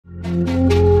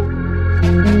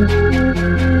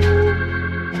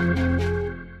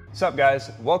What's up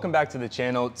guys, welcome back to the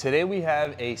channel. Today we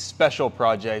have a special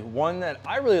project, one that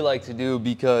I really like to do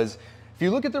because if you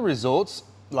look at the results,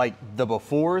 like the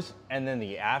befores and then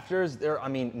the afters, they're, I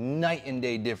mean, night and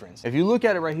day difference. If you look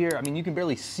at it right here, I mean, you can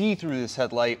barely see through this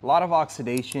headlight. A lot of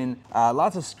oxidation,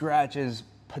 lots of scratches,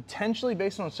 potentially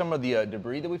based on some of the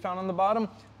debris that we found on the bottom.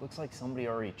 Looks like somebody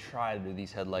already tried to do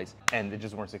these headlights and they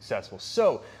just weren't successful.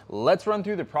 So let's run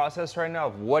through the process right now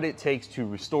of what it takes to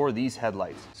restore these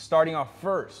headlights. Starting off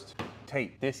first,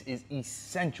 tape. This is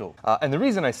essential. And the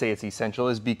reason I say it's essential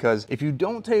is because if you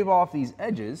don't tape off these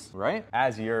edges, right,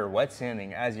 as you're wet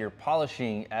sanding, as you're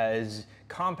polishing, as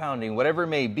compounding, whatever it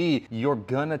may be, you're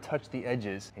gonna touch the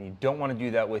edges, and you don't want to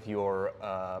do that with your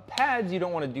pads. You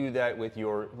don't want to do that with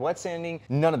your wet sanding,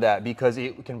 none of that, because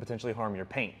it can potentially harm your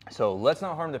paint. So let's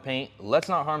not harm the paint, let's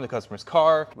not harm the customer's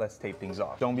car, let's tape things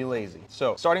off. Don't be lazy.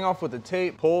 So starting off with the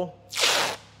tape, pull,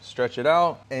 stretch it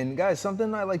out. And guys,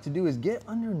 something I like to do is get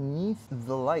underneath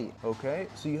the light, okay?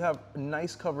 So you have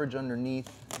nice coverage underneath,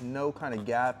 no kind of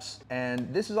gaps.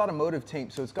 And this is automotive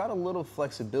tape, so it's got a little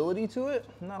flexibility to it.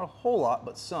 Not a whole lot,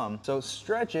 but some. So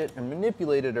stretch it and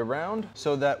manipulate it around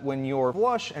so that when you're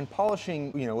flush and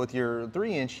polishing, you know, with your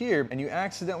 3-inch here, and you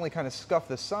accidentally kind of scuff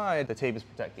the side, the tape is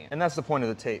protecting it. And that's the point of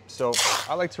the tape. So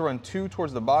I like to run 2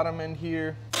 towards the bottom end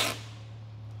here.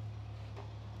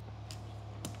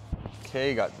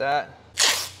 Okay, got that.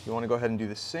 You want to go ahead and do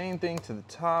the same thing to the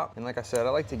top. And like I said, I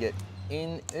like to get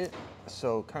in it.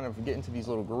 So kind of get into these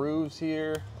little grooves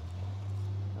here.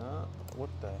 What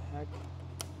the heck?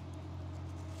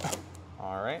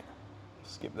 All right,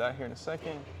 skip that here in a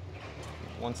second.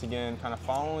 Once again, kind of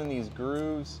following these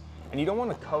grooves. And you don't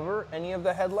want to cover any of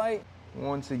the headlight.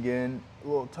 Once again, a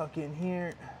little tuck in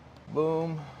here,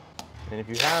 boom. And if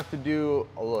you have to do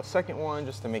a second one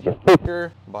just to make it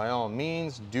quicker, by all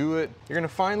means, do it. You're gonna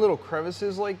find little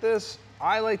crevices like this.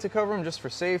 I like to cover them just for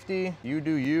safety. You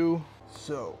do you.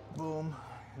 So, boom,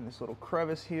 and this little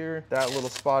crevice here. That little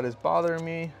spot is bothering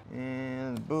me,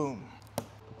 and boom.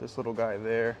 Put this little guy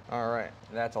there. All right,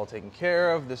 that's all taken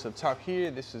care of. This up top here,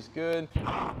 this is good.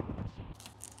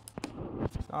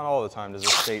 Not all the time does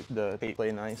the tape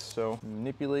play nice, so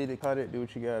manipulate it, cut it, do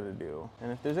what you gotta do.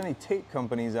 And if there's any tape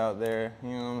companies out there, you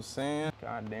know what I'm saying?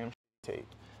 Goddamn tape.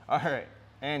 All right,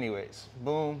 anyways,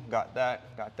 boom, got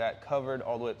that covered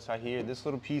all the way to here. This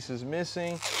little piece is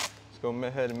missing. Let's go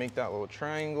ahead and make that little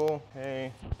triangle.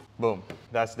 Okay, boom,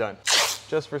 that's done.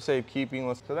 Just for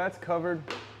safekeeping, so that's covered.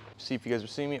 See if you guys are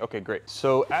seeing me. Okay, great.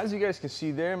 So as you guys can see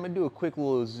there, I'm gonna do a quick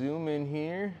little zoom in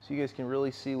here so you guys can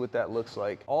really see what that looks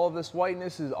like. All of this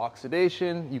whiteness is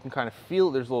oxidation. You can kind of feel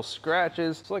it. There's little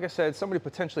scratches. So like I said, somebody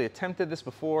potentially attempted this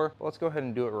before. Let's go ahead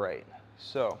and do it right.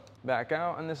 So back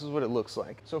out, and this is what it looks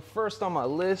like. So first on my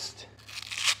list,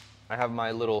 I have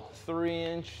my little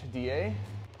 3-inch DA.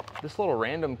 This little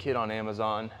random kit on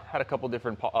Amazon had a couple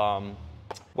different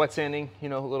wet sanding, you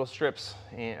know, little strips,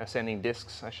 and sanding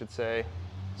discs, I should say.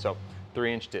 So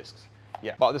 3-inch discs.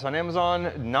 Yeah, bought this on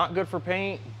Amazon. Not good for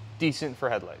paint, decent for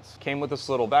headlights. Came with this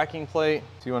little backing plate.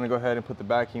 So you want to go ahead and put the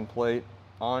backing plate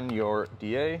on your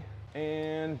DA,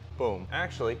 and boom.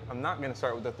 Actually, I'm not going to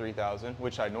start with the 3000,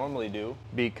 which I normally do,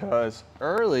 because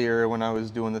earlier when I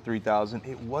was doing the 3000,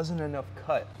 it wasn't enough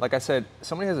cut. Like I said,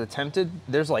 somebody has attempted,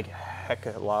 there's like heck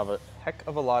of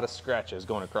a lot of scratches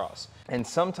going across. And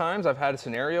sometimes I've had a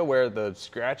scenario where the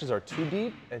scratches are too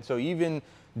deep, and so even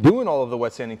doing all of the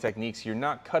wet sanding techniques, you're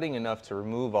not cutting enough to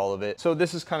remove all of it. So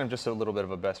this is kind of just a little bit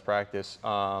of a best practice. So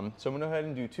I'm gonna go ahead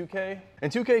and do 2K. And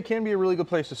 2K can be a really good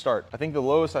place to start. I think the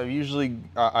lowest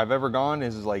I've ever gone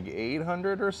is like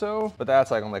 800 or so, but that's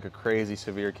like on like a crazy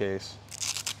severe case.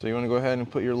 So you wanna go ahead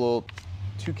and put your little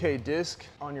 2K disc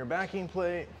on your backing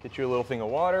plate, get you a little thing of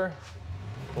water,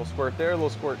 a little squirt there, a little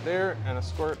squirt there, and a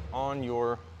squirt on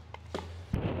your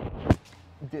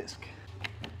disc.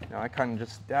 Now I kind of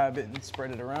just dab it and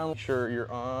spread it around. Make sure you're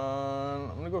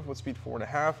on, I'm gonna go with speed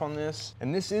 4.5 on this.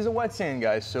 And this is a wet sand,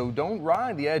 guys, so don't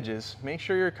ride the edges. Make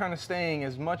sure you're kind of staying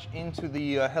as much into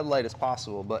the headlight as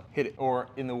possible, but hit it, or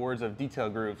in the words of Detail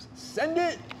Grooves, send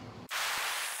it!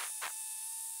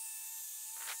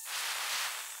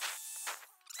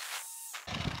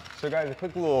 So guys, a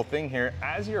quick little thing here.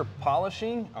 As you're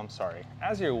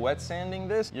as you're wet sanding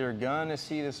this, you're gonna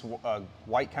see this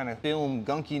white kind of film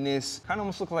gunkiness, kind of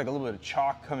almost looks like a little bit of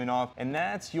chalk coming off, and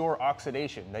that's your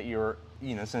oxidation that you're,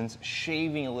 you know, since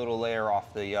shaving a little layer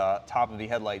off the top of the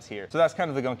headlights here. So that's kind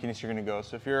of the gunkiness you're gonna go.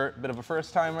 So if you're a bit of a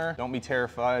first timer, don't be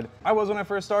terrified. I was when I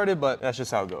first started, but that's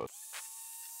just how it goes.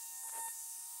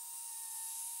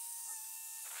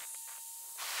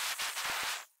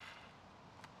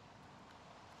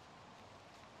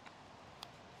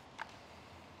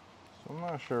 I'm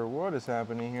not sure what is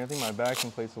happening here. I think my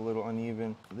backing plate's a little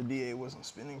uneven. The DA wasn't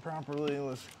spinning properly.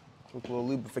 Let's look a little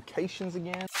lubrifications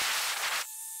again.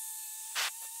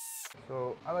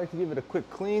 So I like to give it a quick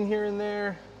clean here and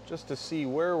there just to see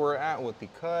where we're at with the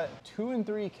cut. 2 and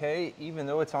 3K, even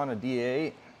though it's on a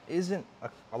DA, isn't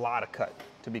a lot of cut,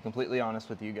 to be completely honest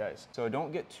with you guys. So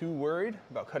don't get too worried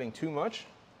about cutting too much.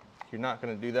 You're not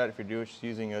gonna do that if you're just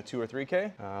using a 2 or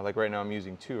 3K. Like right now I'm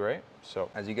using 2, right?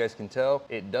 So as you guys can tell,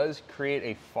 it does create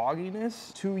a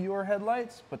fogginess to your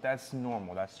headlights, but that's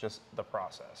normal, that's just the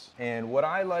process. And what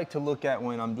I like to look at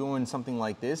when I'm doing something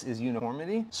like this is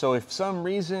uniformity. So if some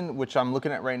reason, which I'm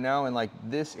looking at right now in like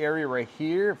this area right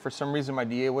here, for some reason my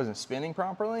DA wasn't spinning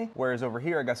properly, whereas over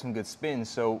here I got some good spins.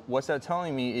 So what's that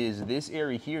telling me is this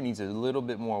area here needs a little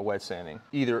bit more wet sanding.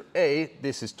 Either A,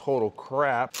 this is total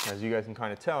crap, as you guys can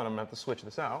kind of tell, and I'm gonna have to switch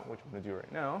this out, which I'm gonna do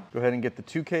right now. Go ahead and get the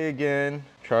 2K again.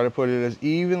 Try to put it as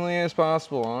evenly as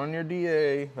possible on your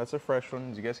DA. That's a fresh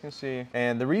one, as you guys can see.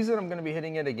 And the reason I'm gonna be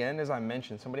hitting it again, as I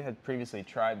mentioned, somebody had previously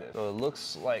tried this. So it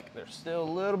looks like there's still a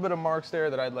little bit of marks there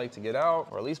that I'd like to get out,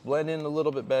 or at least blend in a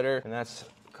little bit better. And that's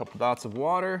a couple dots of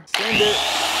water. Send it.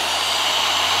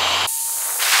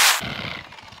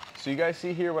 So you guys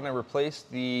see here when I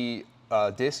replaced the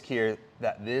disc here,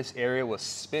 that this area was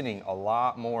spinning a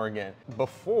lot more again.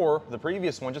 Before, the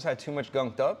previous one just had too much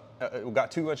gunked up, it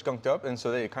got too much gunked up, and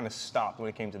so they kind of stopped when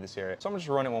it came to this area. So I'm just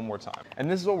run it one more time. And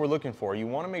this is what we're looking for. You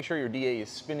wanna make sure your DA is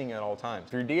spinning at all times.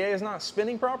 If your DA is not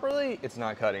spinning properly, it's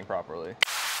not cutting properly.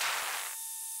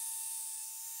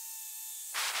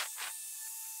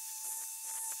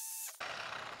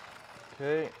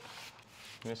 Okay.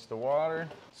 Missed the water,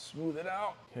 smooth it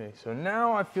out. Okay, so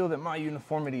now I feel that my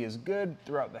uniformity is good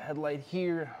throughout the headlight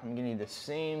here. I'm getting the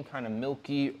same kind of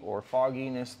milky or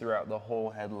fogginess throughout the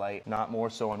whole headlight, not more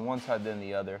so on one side than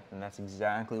the other, and that's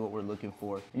exactly what we're looking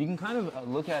for. You can kind of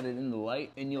look at it in the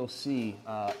light and you'll see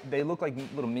they look like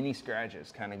little mini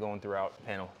scratches kind of going throughout the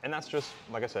panel. And that's just,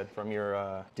 like I said, from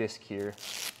your disc here.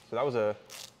 So that was a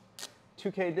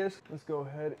 2K disc. Let's go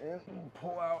ahead and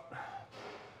pull out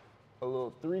a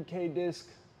little 3K disc,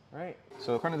 right?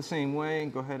 So kind of the same way,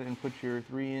 go ahead and put your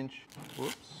 3-inch,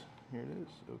 whoops, here it is,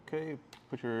 okay.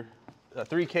 Put your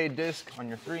 3K disc on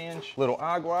your 3-inch, little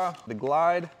agua, the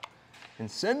glide,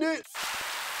 and send it.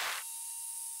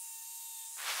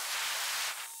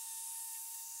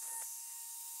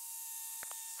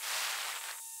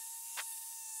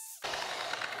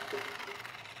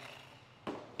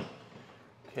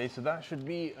 Okay, so that should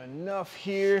be enough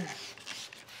here.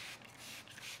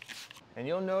 And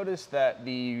you'll notice that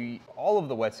all of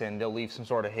the wet sand, they'll leave some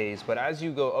sort of haze, but as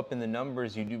you go up in the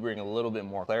numbers, you do bring a little bit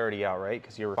more clarity out, right?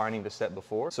 Because you're refining the step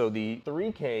before. So the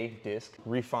 3K disc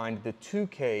refined the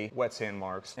 2K wet sand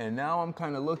marks. And now I'm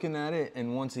kind of looking at it,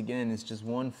 and once again, it's just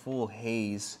one full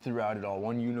haze throughout it all,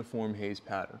 one uniform haze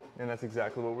pattern. And that's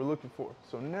exactly what we're looking for.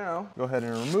 So now, go ahead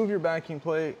and remove your backing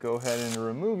plate, go ahead and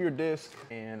remove your disc.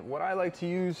 And what I like to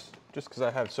use, just because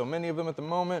I have so many of them at the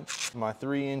moment, my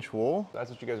 3-inch wool. That's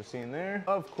what you guys are seeing there.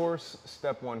 Of course,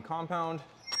 step 1 compound.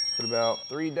 Put about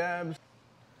 3 dabs.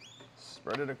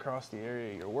 Spread it across the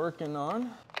area you're working on.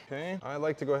 Okay, I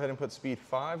like to go ahead and put speed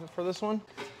 5 for this one.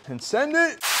 And send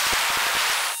it.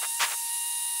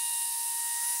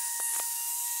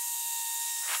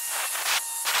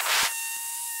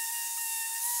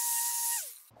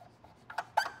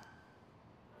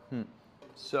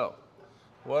 So,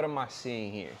 what am I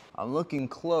seeing here? I'm looking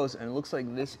close and it looks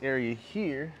like this area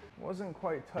here wasn't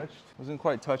quite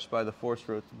touched by the force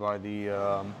growth, by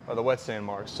the wet sand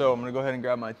marks. So I'm gonna go ahead and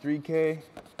grab my 3K.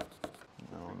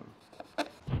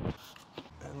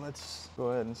 And let's go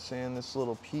ahead and sand this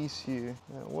little piece here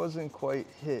that wasn't quite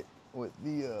hit with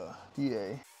the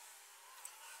DA.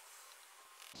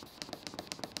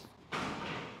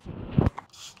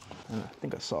 And I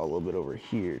think I saw a little bit over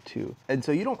here too. And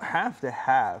so you don't have to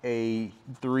have a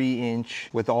 3-inch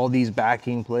with all these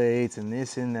backing plates and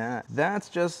this and that. That's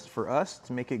just for us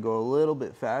to make it go a little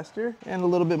bit faster and a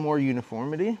little bit more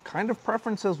uniformity. Kind of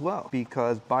preference as well,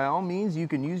 because by all means you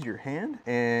can use your hand.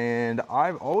 And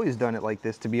I've always done it like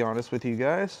this, to be honest with you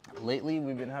guys. Lately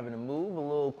we've been having to move a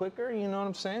little quicker, you know what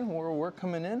I'm saying? More work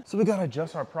coming in. So we gotta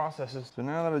adjust our processes. So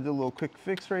now that I did a little quick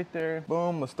fix right there,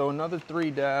 boom, let's throw another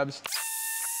 3 dabs.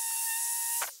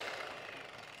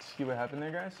 See what happened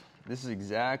there, guys? This is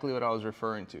exactly what I was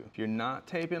referring to. If you're not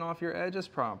taping off your edges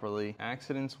properly,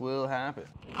 accidents will happen.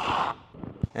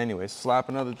 Anyways, slap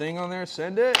another thing on there,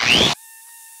 send it.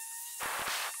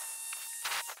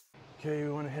 Okay,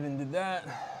 we went ahead and did that.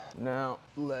 Now,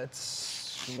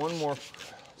 one more.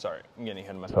 Sorry, I'm getting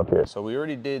ahead of myself here. So we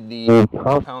already did the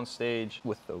compound stage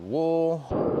with the wool,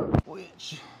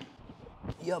 which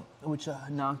Yep, which I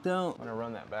knocked out. I'm gonna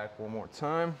run that back one more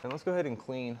time. And let's go ahead and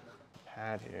clean the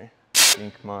pad here. I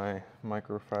think my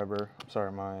microfiber,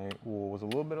 my wool was a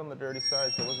little bit on the dirty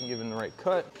side, so I wasn't given the right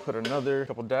cut. Put another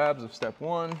couple dabs of step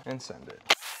 1 and send it.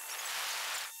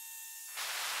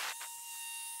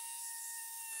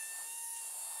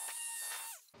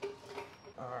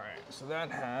 So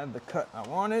that had the cut I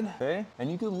wanted, okay?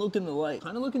 And you can look in the light,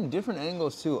 kind of look in different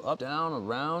angles too, up, down,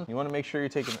 around. You wanna make sure you're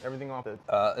taking everything off.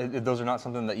 Those are not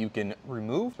something that you can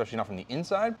remove, especially not from the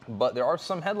inside, but there are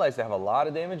some headlights that have a lot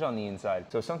of damage on the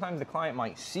inside. So sometimes the client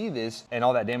might see this and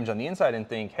all that damage on the inside and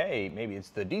think, hey, maybe it's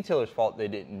the detailer's fault they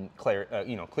didn't clear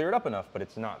it up enough, but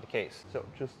it's not the case. So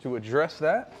just to address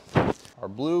that, our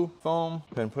blue foam,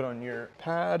 then put on your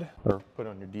pad, or put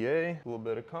on your DA, a little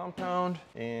bit of compound,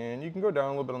 and you can go down a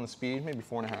little bit on the speed, maybe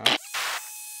 4.5.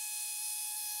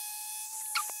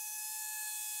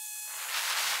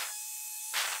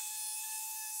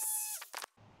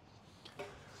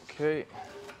 Okay,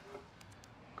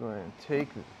 go ahead and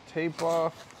take the tape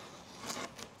off,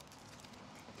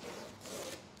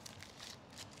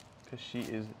 because she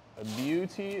is a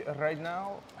beauty right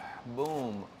now.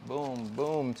 Boom, boom,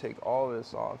 boom. Take all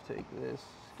this off. Take this,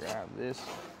 grab this,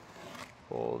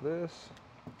 pull this,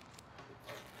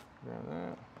 grab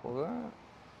that, pull that.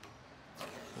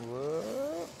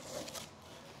 Whoa.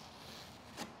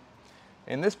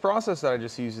 And this process that I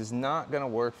just used is not gonna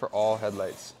work for all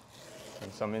headlights.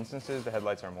 In some instances, the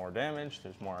headlights are more damaged,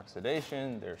 there's more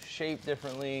oxidation, they're shaped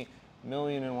differently,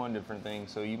 1,000,001 different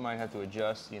things. So you might have to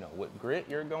adjust, what grit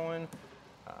you're going,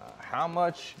 how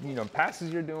much,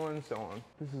 passes you're doing, so on.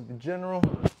 This is the general.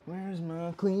 Where's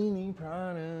my cleaning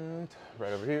product?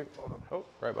 Right over here. Oh,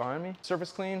 right behind me.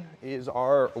 Surface Clean is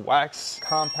our wax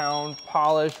compound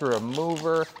polish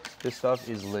remover. This stuff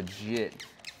is legit.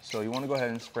 So you want to go ahead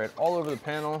and spread all over the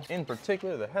panel, in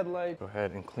particular the headlight. Go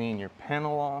ahead and clean your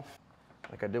panel off.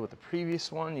 Like I did with the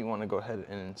previous one, you want to go ahead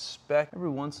and inspect. Every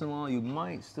once in a while, you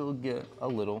might still get a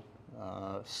little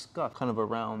scuff kind of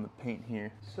around the paint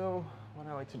here. So what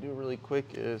I like to do really quick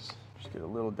is just get a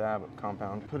little dab of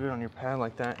compound, put it on your pad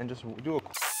like that, and just do a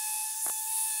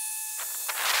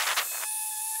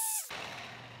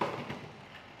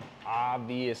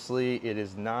Obviously, it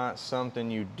is not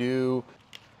something you do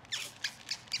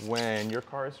when your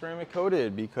car is ceramic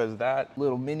coated, because that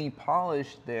little mini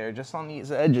polish there just on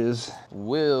these edges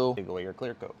will take away your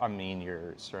clear coat.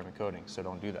 your ceramic coating, so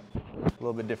don't do that. A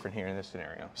little bit different here in this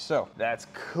scenario. So that's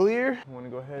clear. I want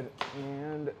to go ahead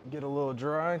and get a little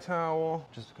dry towel,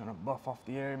 just gonna buff off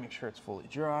the area, make sure it's fully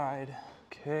dried.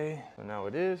 Okay, so now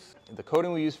it is. The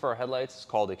coating we use for our headlights is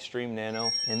called X-Trem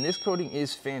Nano, and this coating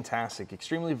is fantastic,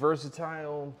 extremely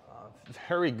versatile,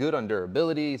 very good on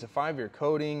durability. It's a 5-year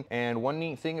coating, and one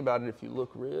neat thing about it, if you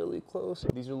look really close,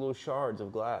 these are little shards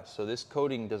of glass. So this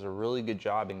coating does a really good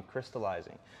job in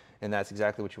crystallizing, and that's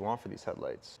exactly what you want for these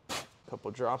headlights. A couple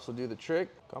drops will do the trick.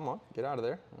 Come on, get out of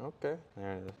there. Okay,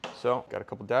 there it is. So, got a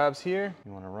couple dabs here.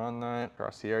 You want to run that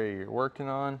across the area you're working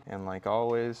on, and like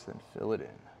always, then fill it in.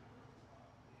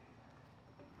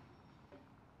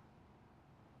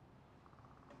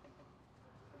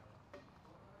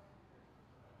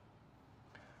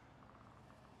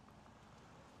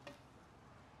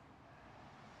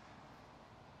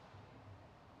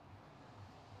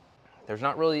 There's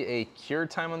not really a cure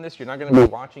time on this. You're not gonna be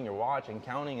watching your watch and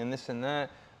counting and this and that.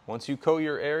 Once you coat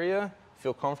your area,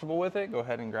 feel comfortable with it, go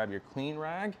ahead and grab your clean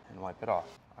rag and wipe it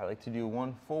off. I like to do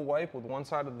one full wipe with one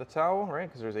side of the towel, right?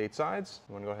 Because there's 8 sides.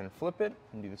 You wanna go ahead and flip it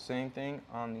and do the same thing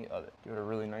on the other. Give it a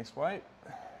really nice wipe.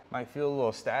 Might feel a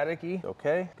little staticky,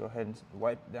 okay? Go ahead and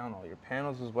wipe down all your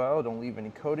panels as well. Don't leave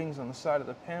any coatings on the side of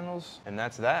the panels. And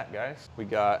that's that, guys. We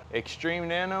got X-Trem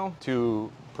Nano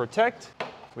to protect.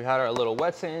 We had our little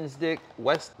wet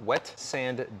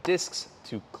sand discs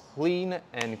to clean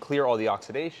and clear all the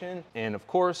oxidation. And of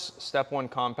course, step 1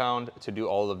 compound to do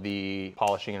all of the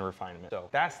polishing and refinement. So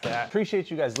that's that. Appreciate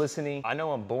you guys listening. I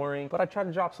know I'm boring, but I try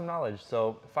to drop some knowledge.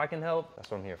 So if I can help, that's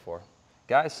what I'm here for.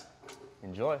 Guys,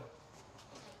 enjoy.